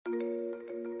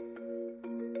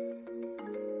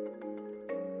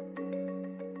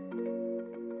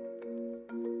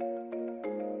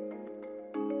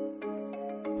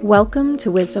Welcome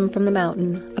to Wisdom from the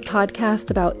Mountain, a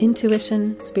podcast about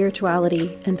intuition,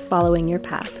 spirituality, and following your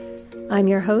path. I'm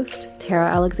your host, Tara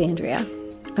Alexandria.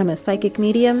 I'm a psychic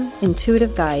medium,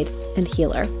 intuitive guide, and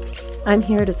healer. I'm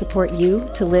here to support you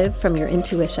to live from your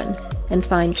intuition and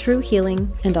find true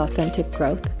healing and authentic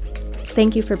growth.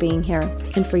 Thank you for being here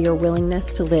and for your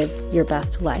willingness to live your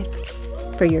best life,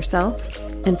 for yourself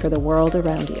and for the world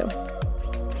around you.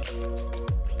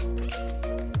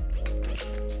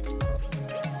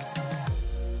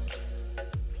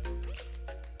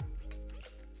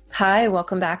 Hi,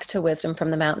 welcome back to Wisdom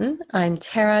from the Mountain. I'm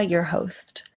Tara, your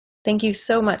host. Thank you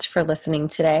so much for listening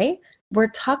today. We're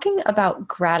talking about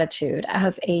gratitude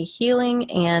as a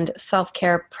healing and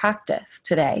self-care practice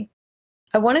today.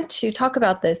 I wanted to talk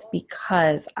about this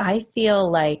because I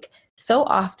feel like so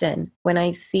often when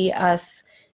I see us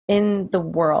in the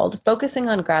world focusing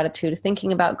on gratitude,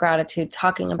 thinking about gratitude,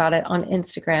 talking about it on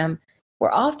Instagram,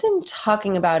 we're often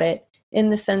talking about it in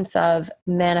the sense of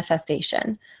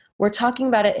manifestation. We're talking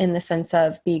about it in the sense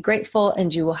of be grateful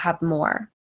and you will have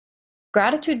more.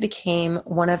 Gratitude became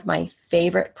one of my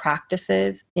favorite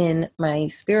practices in my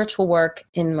spiritual work,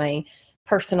 in my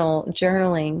personal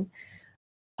journaling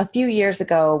a few years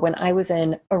ago when I was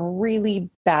in a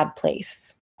really bad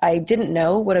place. I didn't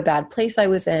know what a bad place I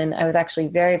was in. I was actually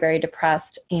very, very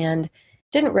depressed and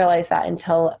didn't realize that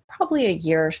until probably a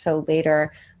year or so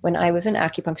later when I was in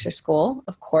acupuncture school.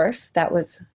 Of course, that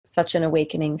was such an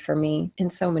awakening for me in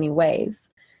so many ways.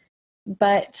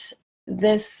 But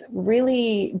this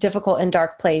really difficult and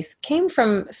dark place came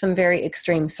from some very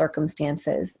extreme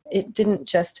circumstances. It didn't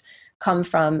just come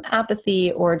from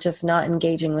apathy or just not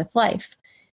engaging with life.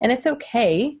 And it's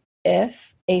okay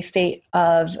if a state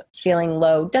of feeling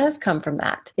low does come from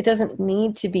that. It doesn't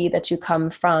need to be that you come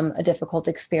from a difficult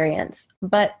experience.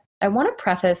 But I want to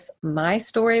preface my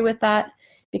story with that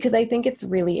because I think it's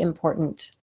really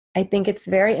important. I think it's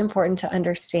very important to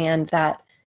understand that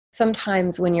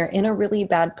sometimes when you're in a really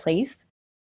bad place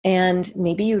and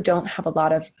maybe you don't have a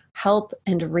lot of help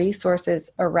and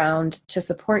resources around to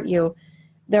support you,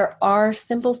 there are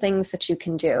simple things that you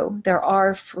can do. There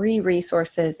are free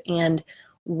resources and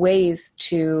ways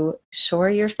to shore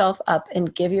yourself up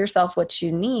and give yourself what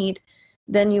you need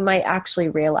than you might actually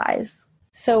realize.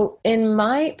 So in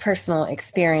my personal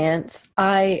experience,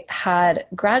 I had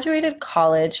graduated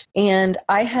college and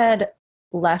I had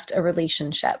left a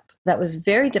relationship that was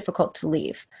very difficult to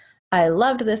leave. I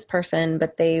loved this person,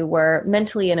 but they were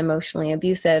mentally and emotionally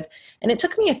abusive. And it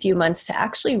took me a few months to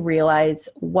actually realize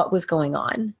what was going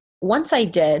on. Once I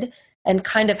did, and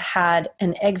kind of had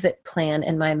an exit plan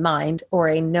in my mind or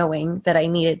a knowing that I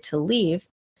needed to leave,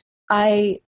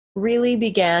 I really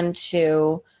began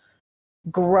to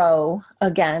grow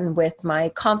again with my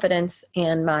confidence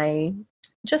and my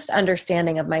just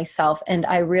understanding of myself. And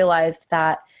I realized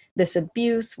that this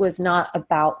abuse was not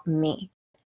about me.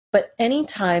 But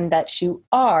anytime that you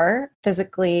are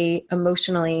physically,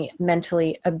 emotionally,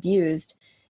 mentally abused,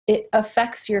 it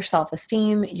affects your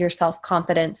self-esteem, your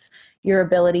self-confidence, your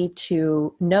ability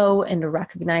to know and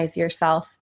recognize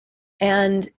yourself.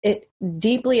 And it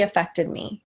deeply affected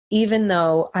me, even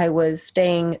though I was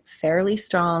staying fairly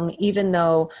strong, even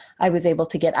though I was able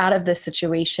to get out of this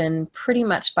situation pretty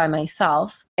much by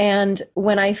myself. And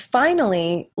when I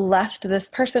finally left this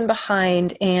person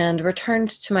behind and returned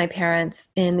to my parents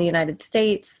in the United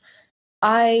States,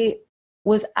 I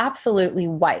was absolutely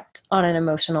wiped on an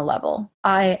emotional level.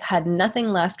 I had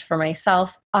nothing left for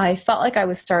myself. I felt like I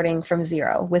was starting from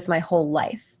zero with my whole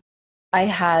life. I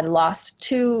had lost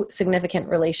 2 significant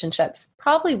relationships,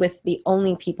 probably with the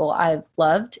only people I've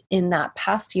loved in that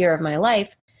past year of my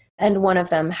life, and one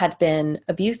of them had been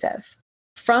abusive.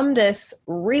 From this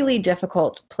really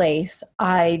difficult place,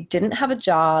 I didn't have a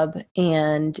job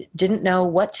and didn't know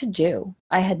what to do.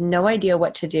 I had no idea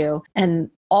what to do. And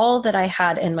all that I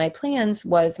had in my plans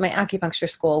was my acupuncture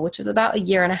school, which was about a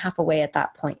year and a half away at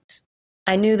that point.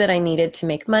 I knew that I needed to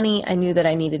make money. I knew that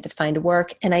I needed to find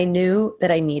work, and I knew that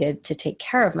I needed to take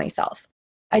care of myself.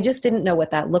 I just didn't know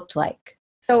what that looked like.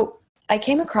 So I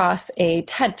came across a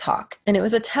TED Talk, and it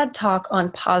was a TED Talk on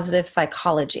positive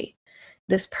psychology.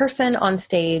 This person on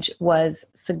stage was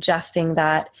suggesting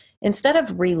that instead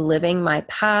of reliving my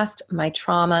past, my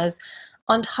traumas,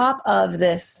 on top of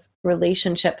this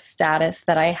relationship status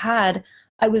that I had,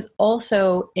 I was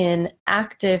also in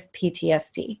active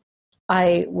PTSD.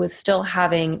 I was still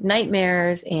having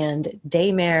nightmares and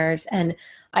daymares, and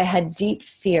I had deep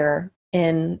fear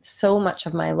in so much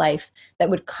of my life that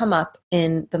would come up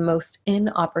in the most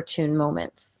inopportune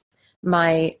moments.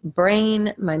 My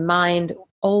brain, my mind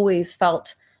always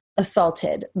felt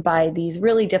assaulted by these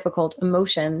really difficult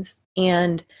emotions,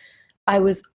 and I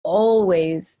was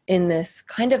always in this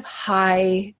kind of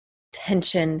high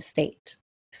tension state.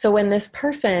 So when this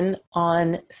person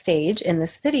on stage in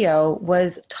this video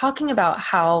was talking about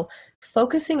how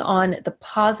focusing on the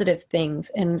positive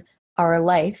things in our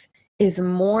life is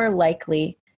more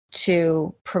likely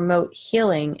to promote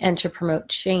healing and to promote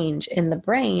change in the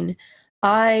brain,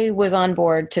 I was on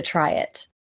board to try it.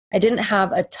 I didn't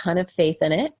have a ton of faith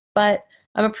in it, but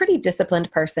I'm a pretty disciplined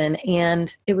person,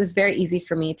 and it was very easy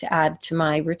for me to add to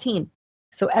my routine.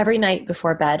 So every night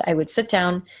before bed, I would sit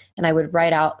down and I would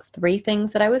write out 3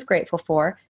 things that I was grateful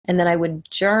for. And then I would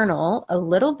journal a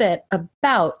little bit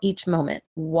about each moment,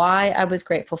 why I was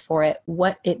grateful for it,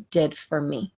 what it did for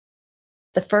me.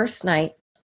 The first night,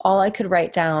 all I could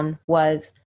write down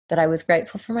was that I was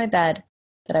grateful for my bed,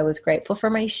 that I was grateful for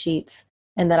my sheets,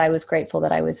 and that I was grateful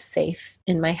that I was safe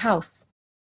in my house.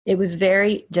 It was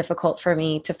very difficult for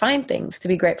me to find things to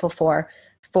be grateful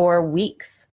for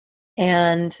weeks.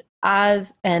 And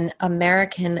as an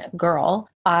American girl,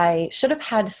 I should have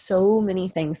had so many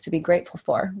things to be grateful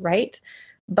for, right?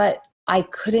 But I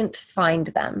couldn't find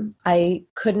them. I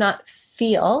could not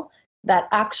feel that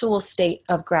actual state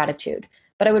of gratitude.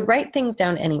 But I would write things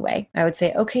down anyway. I would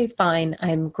say, okay, fine.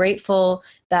 I'm grateful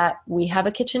that we have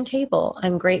a kitchen table.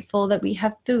 I'm grateful that we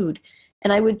have food.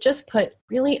 And I would just put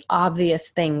really obvious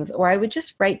things, or I would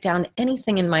just write down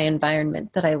anything in my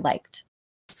environment that I liked.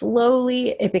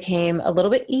 Slowly, it became a little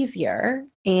bit easier.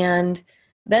 And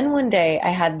then one day I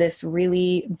had this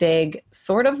really big,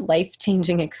 sort of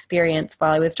life-changing experience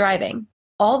while I was driving.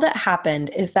 All that happened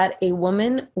is that a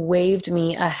woman waved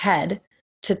me ahead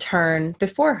to turn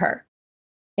before her.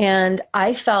 And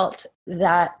I felt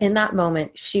that in that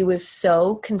moment, she was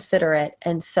so considerate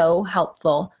and so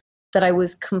helpful that I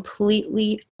was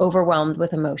completely overwhelmed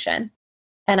with emotion.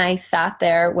 And I sat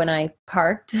there when I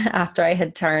parked after I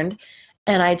had turned,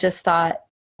 and I just thought,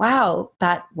 wow,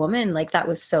 that woman, like, that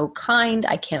was so kind.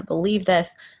 I can't believe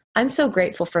this. I'm so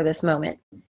grateful for this moment.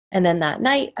 And then that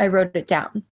night, I wrote it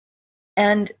down.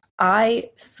 And I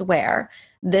swear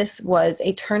this was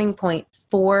a turning point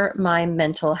for my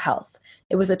mental health.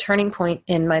 It was a turning point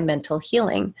in my mental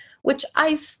healing, which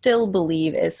I still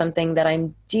believe is something that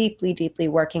I'm deeply, deeply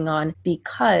working on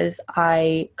because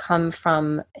I come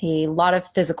from a lot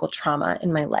of physical trauma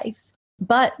in my life.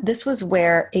 But this was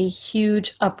where a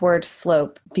huge upward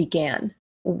slope began.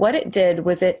 What it did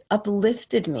was it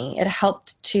uplifted me. It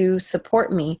helped to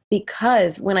support me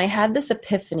because when I had this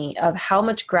epiphany of how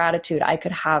much gratitude I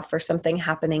could have for something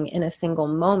happening in a single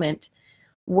moment,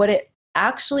 what it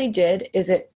actually did is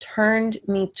it turned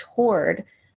me toward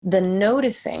the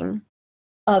noticing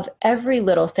of every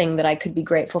little thing that I could be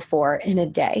grateful for in a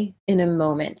day, in a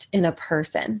moment, in a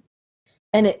person.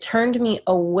 And it turned me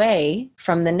away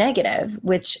from the negative,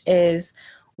 which is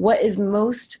what is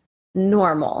most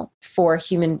normal for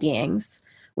human beings.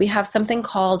 We have something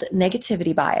called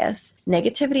negativity bias.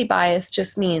 Negativity bias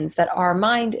just means that our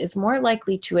mind is more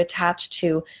likely to attach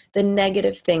to the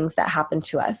negative things that happen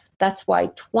to us. That's why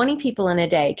 20 people in a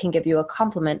day can give you a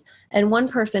compliment and one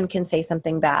person can say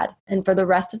something bad. And for the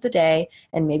rest of the day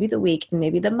and maybe the week and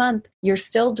maybe the month, you're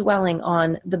still dwelling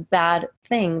on the bad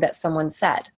thing that someone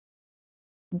said.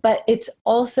 But it's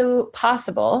also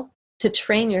possible to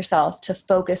train yourself to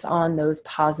focus on those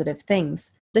positive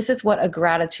things. This is what a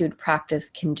gratitude practice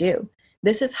can do.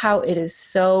 This is how it is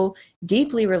so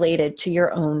deeply related to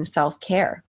your own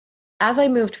self-care. As I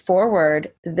moved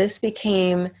forward, this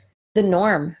became the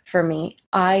norm for me.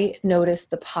 I noticed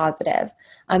the positive.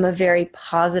 I'm a very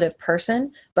positive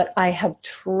person, but I have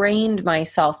trained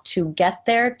myself to get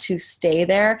there, to stay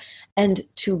there, and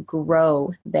to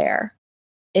grow there.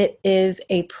 It is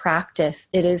a practice.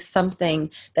 It is something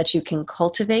that you can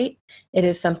cultivate. It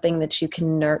is something that you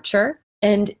can nurture.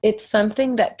 And it's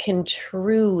something that can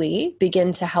truly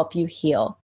begin to help you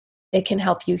heal. It can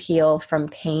help you heal from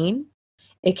pain.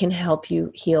 It can help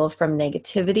you heal from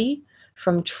negativity,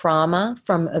 from trauma,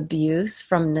 from abuse,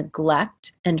 from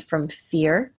neglect, and from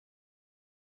fear.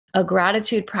 A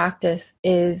gratitude practice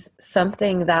is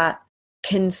something that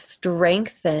can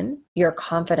strengthen your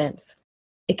confidence.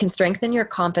 It can strengthen your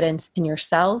confidence in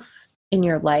yourself, in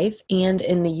your life, and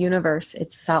in the universe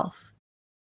itself.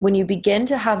 When you begin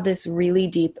to have this really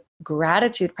deep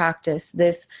gratitude practice,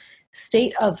 this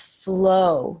state of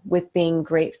flow with being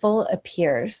grateful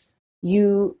appears.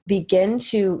 You begin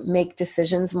to make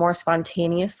decisions more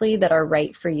spontaneously that are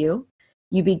right for you.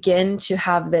 You begin to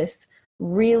have this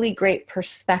really great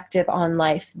perspective on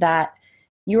life that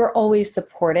you're always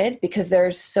supported because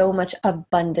there's so much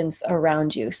abundance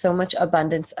around you, so much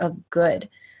abundance of good.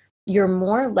 You're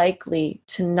more likely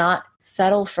to not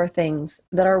settle for things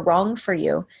that are wrong for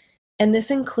you. And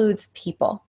this includes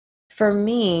people. For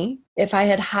me, if I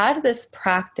had had this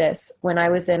practice when I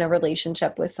was in a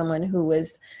relationship with someone who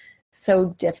was so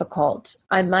difficult,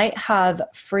 I might have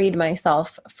freed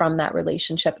myself from that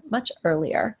relationship much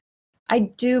earlier. I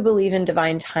do believe in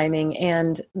divine timing,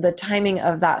 and the timing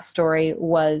of that story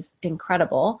was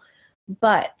incredible.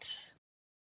 But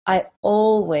I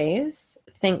always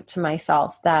think to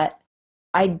myself that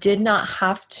I did not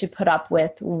have to put up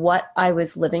with what I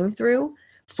was living through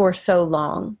for so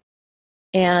long.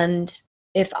 And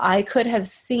if I could have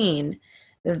seen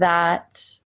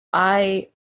that I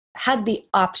had the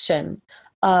option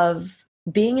of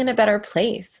being in a better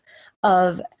place,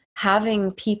 of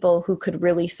having people who could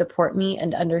really support me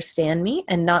and understand me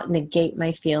and not negate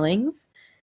my feelings,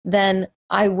 then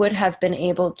I would have been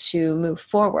able to move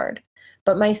forward.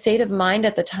 But my state of mind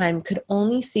at the time could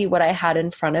only see what I had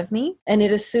in front of me, and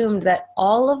it assumed that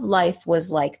all of life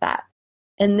was like that.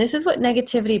 And this is what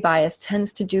negativity bias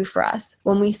tends to do for us.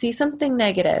 When we see something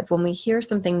negative, when we hear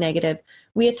something negative,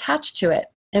 we attach to it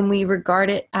and we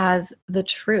regard it as the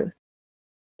truth.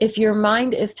 If your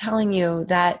mind is telling you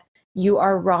that you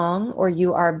are wrong or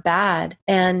you are bad,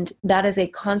 and that is a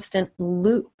constant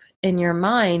loop in your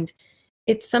mind,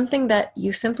 it's something that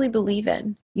you simply believe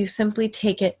in. You simply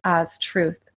take it as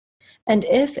truth. And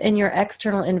if in your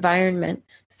external environment,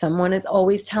 someone is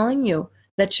always telling you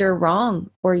that you're wrong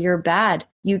or you're bad,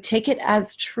 you take it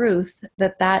as truth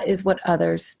that that is what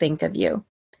others think of you.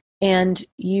 And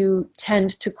you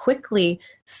tend to quickly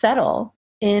settle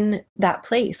in that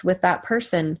place with that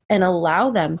person and allow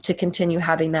them to continue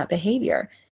having that behavior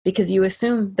because you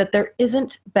assume that there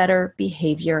isn't better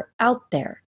behavior out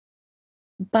there.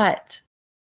 But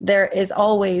there is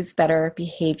always better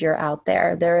behavior out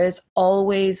there. There is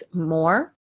always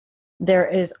more. There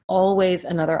is always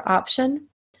another option.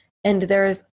 And there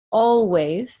is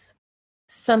always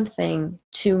something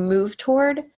to move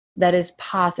toward that is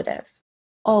positive.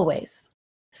 Always.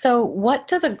 So, what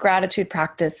does a gratitude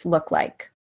practice look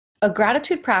like? A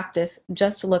gratitude practice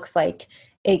just looks like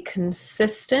a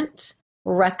consistent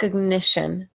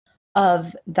recognition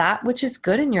of that which is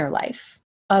good in your life,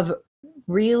 of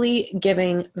really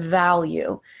giving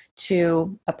value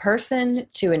to a person,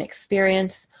 to an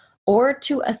experience, or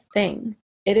to a thing.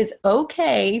 It is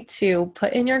okay to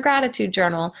put in your gratitude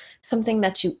journal something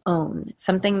that you own,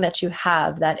 something that you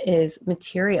have that is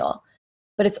material.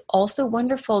 But it's also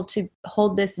wonderful to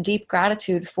hold this deep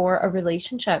gratitude for a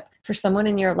relationship, for someone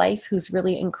in your life who's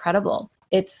really incredible.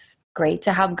 It's great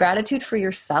to have gratitude for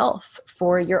yourself,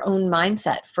 for your own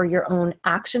mindset, for your own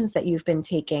actions that you've been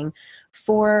taking,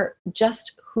 for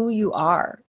just who you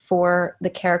are, for the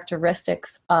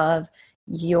characteristics of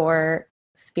your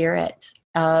spirit,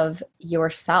 of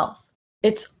yourself.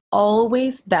 It's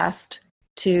always best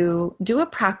to do a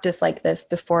practice like this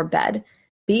before bed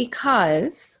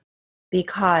because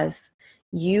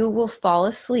you will fall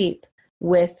asleep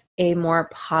with a more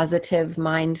positive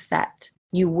mindset.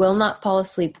 You will not fall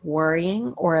asleep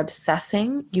worrying or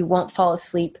obsessing. You won't fall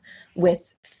asleep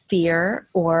with fear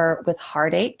or with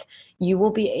heartache. You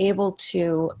will be able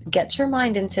to get your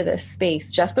mind into this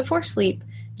space just before sleep,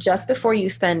 just before you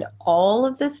spend all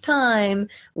of this time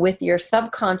with your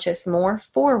subconscious more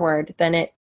forward than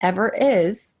it ever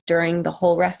is during the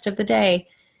whole rest of the day,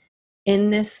 in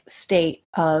this state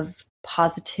of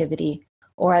positivity,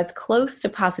 or as close to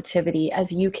positivity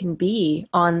as you can be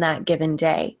on that given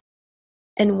day.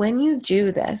 And when you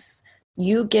do this,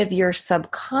 you give your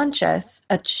subconscious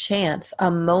a chance, a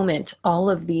moment, all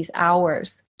of these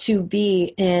hours to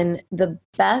be in the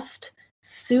best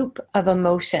soup of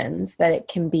emotions that it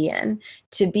can be in,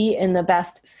 to be in the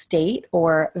best state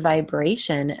or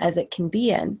vibration as it can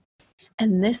be in.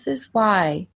 And this is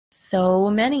why so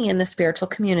many in the spiritual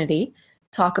community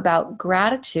talk about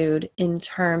gratitude in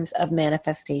terms of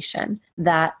manifestation,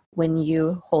 that when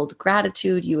you hold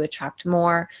gratitude, you attract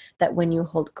more, that when you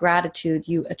hold gratitude,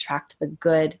 you attract the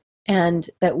good, and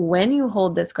that when you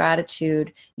hold this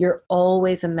gratitude, you're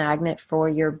always a magnet for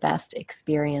your best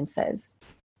experiences.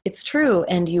 It's true,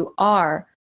 and you are,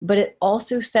 but it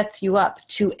also sets you up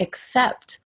to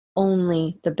accept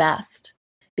only the best,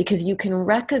 because you can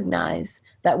recognize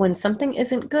that when something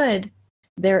isn't good,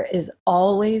 there is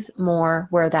always more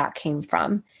where that came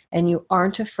from, and you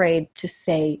aren't afraid to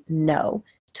say no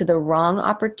to the wrong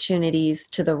opportunities,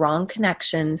 to the wrong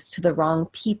connections, to the wrong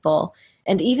people,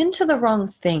 and even to the wrong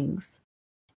things.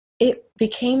 It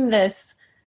became this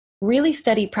really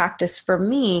steady practice for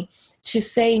me to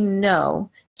say no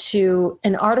to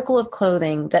an article of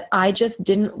clothing that I just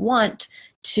didn't want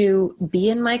to be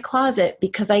in my closet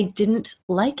because I didn't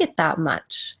like it that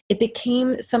much. It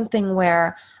became something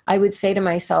where I would say to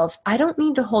myself, I don't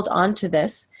need to hold on to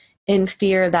this in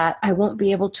fear that I won't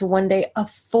be able to one day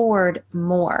afford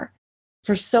more.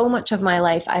 For so much of my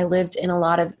life, I lived in a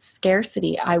lot of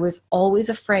scarcity. I was always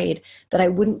afraid that I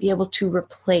wouldn't be able to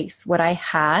replace what I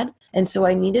had. And so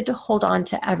I needed to hold on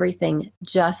to everything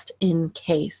just in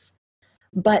case.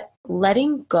 But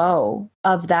letting go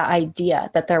of that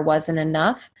idea that there wasn't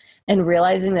enough and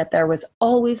realizing that there was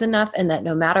always enough and that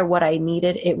no matter what I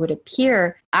needed, it would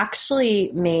appear,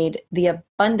 actually made the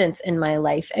abundance in my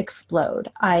life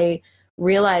explode. I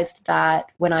realized that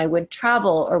when I would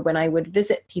travel or when I would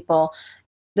visit people,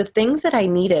 the things that I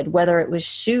needed, whether it was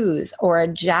shoes or a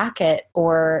jacket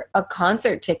or a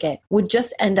concert ticket, would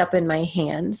just end up in my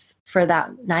hands for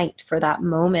that night, for that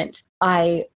moment.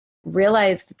 I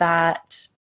realized that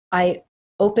I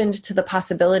opened to the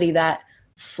possibility that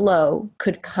flow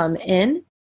could come in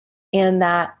and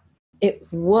that it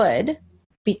would,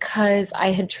 because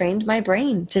I had trained my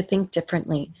brain to think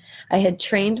differently. I had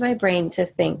trained my brain to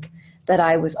think that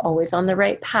I was always on the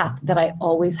right path, that I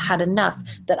always had enough,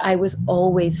 that I was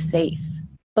always safe.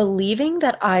 Believing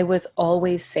that I was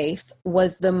always safe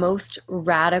was the most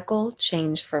radical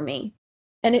change for me.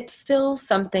 And it's still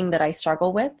something that I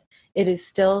struggle with. It is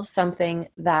still something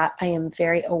that I am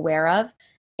very aware of.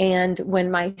 And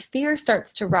when my fear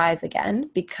starts to rise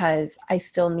again, because I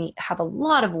still have a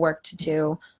lot of work to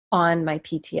do on my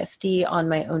PTSD, on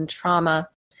my own trauma,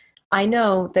 I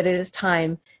know that it is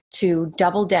time to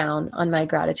double down on my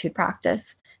gratitude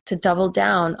practice, to double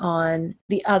down on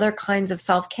the other kinds of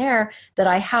self-care that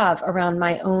I have around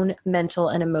my own mental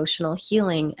and emotional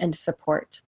healing and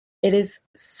support. It is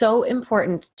so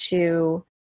important to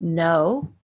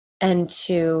know and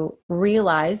to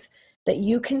realize that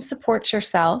you can support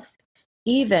yourself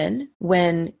even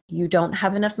when you don't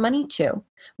have enough money to,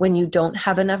 when you don't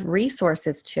have enough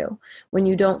resources to, when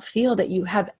you don't feel that you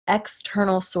have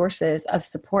external sources of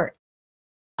support.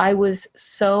 I was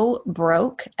so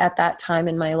broke at that time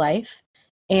in my life.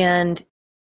 And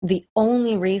the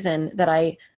only reason that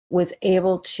I was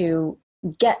able to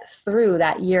get through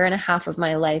that year and a half of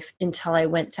my life until I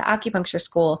went to acupuncture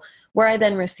school, where I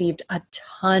then received a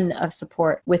ton of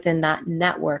support within that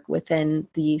network, within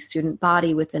the student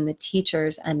body, within the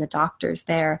teachers and the doctors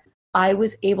there, I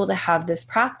was able to have this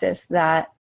practice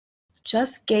that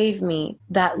just gave me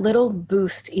that little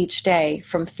boost each day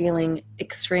from feeling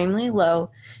extremely low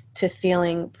to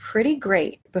feeling pretty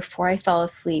great before I fell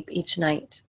asleep each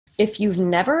night. If you've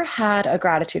never had a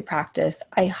gratitude practice,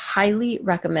 I highly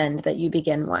recommend that you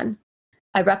begin one.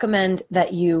 I recommend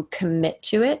that you commit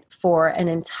to it for an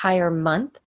entire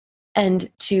month and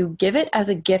to give it as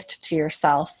a gift to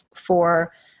yourself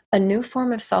for a new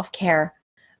form of self-care.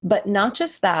 But not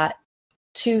just that,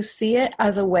 to see it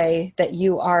as a way that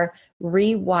you are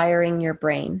rewiring your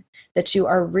brain, that you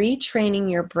are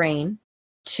retraining your brain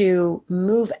to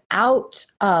move out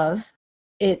of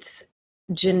its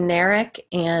generic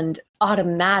and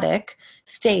automatic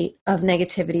state of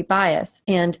negativity bias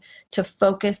and to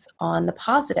focus on the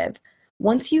positive.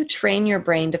 Once you train your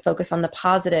brain to focus on the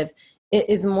positive, it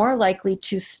is more likely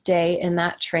to stay in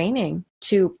that training,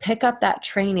 to pick up that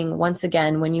training once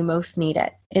again when you most need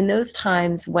it. In those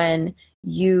times when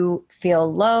you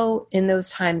feel low, in those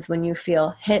times when you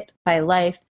feel hit by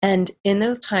life, and in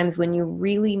those times when you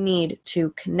really need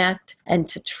to connect and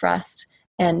to trust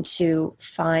and to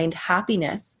find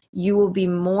happiness, you will be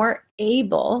more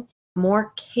able,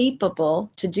 more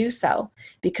capable to do so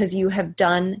because you have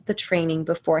done the training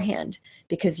beforehand,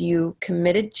 because you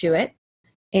committed to it.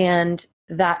 And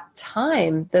that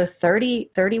time, the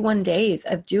 31 days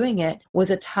of doing it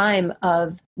was a time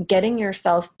of getting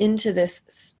yourself into this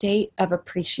state of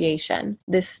appreciation,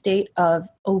 this state of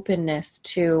openness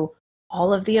to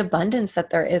all of the abundance that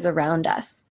there is around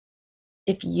us.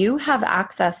 If you have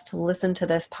access to listen to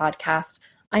this podcast,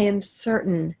 I am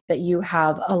certain that you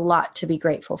have a lot to be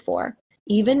grateful for,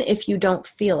 even if you don't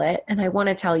feel it. And I want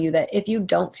to tell you that if you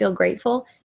don't feel grateful,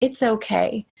 it's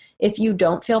okay. If you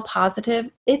don't feel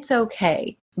positive, it's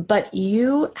okay. But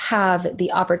you have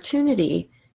the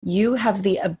opportunity, you have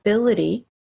the ability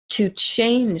to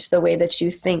change the way that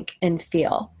you think and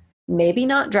feel. Maybe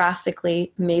not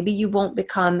drastically. Maybe you won't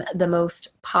become the most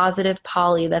positive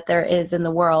Polly that there is in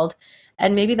the world.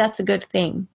 And maybe that's a good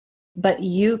thing. But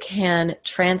you can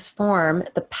transform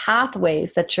the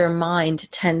pathways that your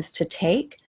mind tends to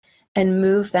take and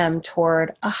move them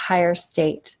toward a higher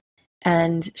state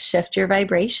and shift your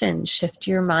vibration, shift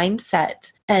your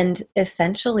mindset, and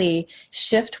essentially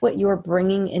shift what you're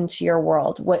bringing into your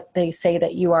world, what they say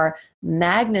that you are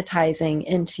magnetizing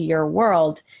into your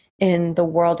world in the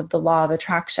world of the law of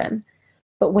attraction.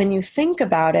 But when you think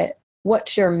about it,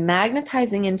 what you're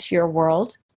magnetizing into your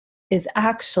world is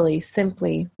actually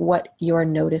simply what you're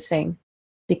noticing,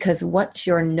 because what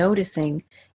you're noticing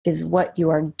is what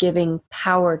you are giving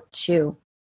power to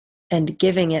and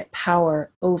giving it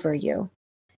power over you.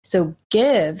 So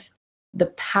give the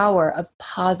power of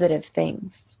positive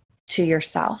things to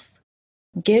yourself.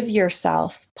 Give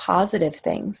yourself positive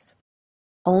things.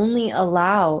 Only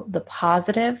allow the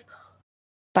positive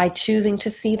by choosing to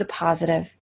see the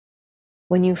positive.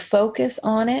 When you focus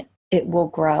on it, it will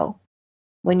grow.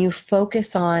 When you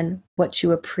focus on what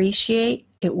you appreciate,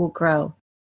 it will grow.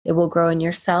 It will grow in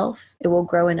yourself. It will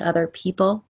grow in other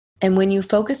people. And when you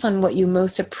focus on what you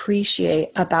most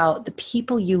appreciate about the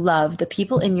people you love, the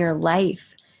people in your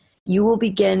life, you will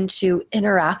begin to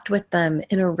interact with them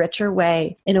in a richer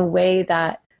way, in a way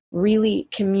that really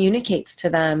communicates to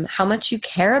them how much you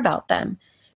care about them.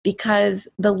 Because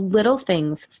the little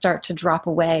things start to drop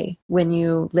away when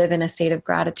you live in a state of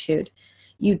gratitude.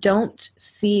 You don't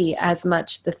see as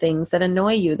much the things that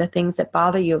annoy you, the things that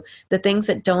bother you, the things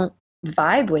that don't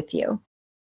vibe with you.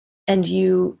 And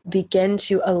you begin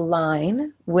to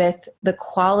align with the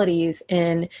qualities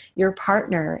in your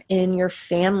partner, in your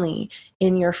family,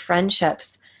 in your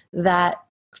friendships that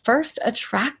first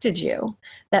attracted you,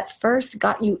 that first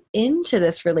got you into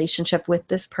this relationship with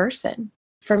this person.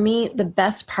 For me, the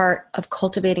best part of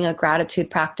cultivating a gratitude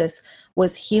practice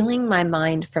was healing my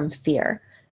mind from fear.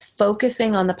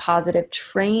 Focusing on the positive,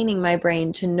 training my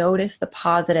brain to notice the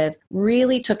positive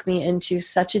really took me into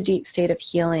such a deep state of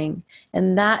healing.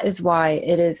 And that is why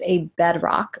it is a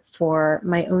bedrock for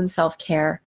my own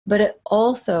self-care. But it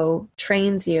also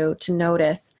trains you to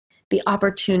notice the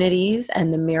opportunities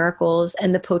and the miracles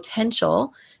and the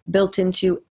potential built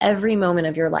into every moment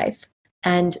of your life.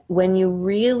 And when you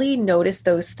really notice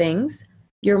those things,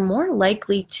 you're more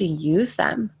likely to use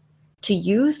them, to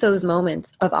use those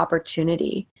moments of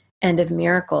opportunity and of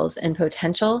miracles and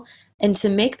potential, and to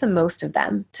make the most of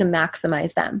them, to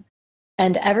maximize them.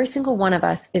 And every single one of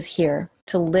us is here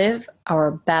to live our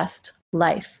best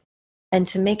life and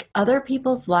to make other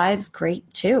people's lives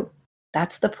great too.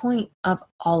 That's the point of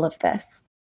all of this.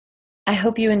 I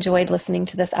hope you enjoyed listening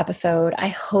to this episode. I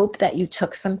hope that you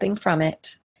took something from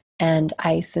it. And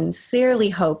I sincerely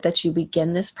hope that you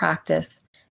begin this practice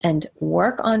and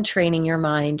work on training your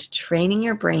mind, training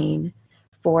your brain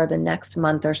for the next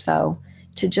month or so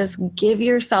to just give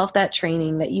yourself that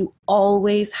training that you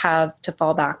always have to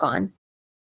fall back on.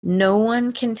 No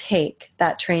one can take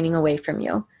that training away from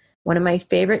you. One of my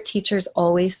favorite teachers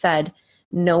always said,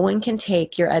 no one can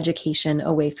take your education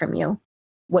away from you.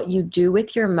 What you do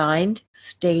with your mind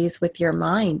stays with your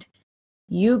mind.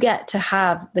 You get to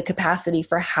have the capacity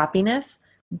for happiness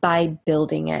by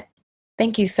building it.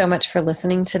 Thank you so much for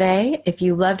listening today. If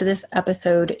you loved this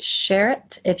episode, share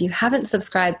it. If you haven't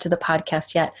subscribed to the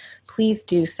podcast yet, please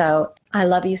do so. I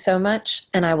love you so much,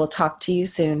 and I will talk to you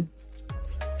soon.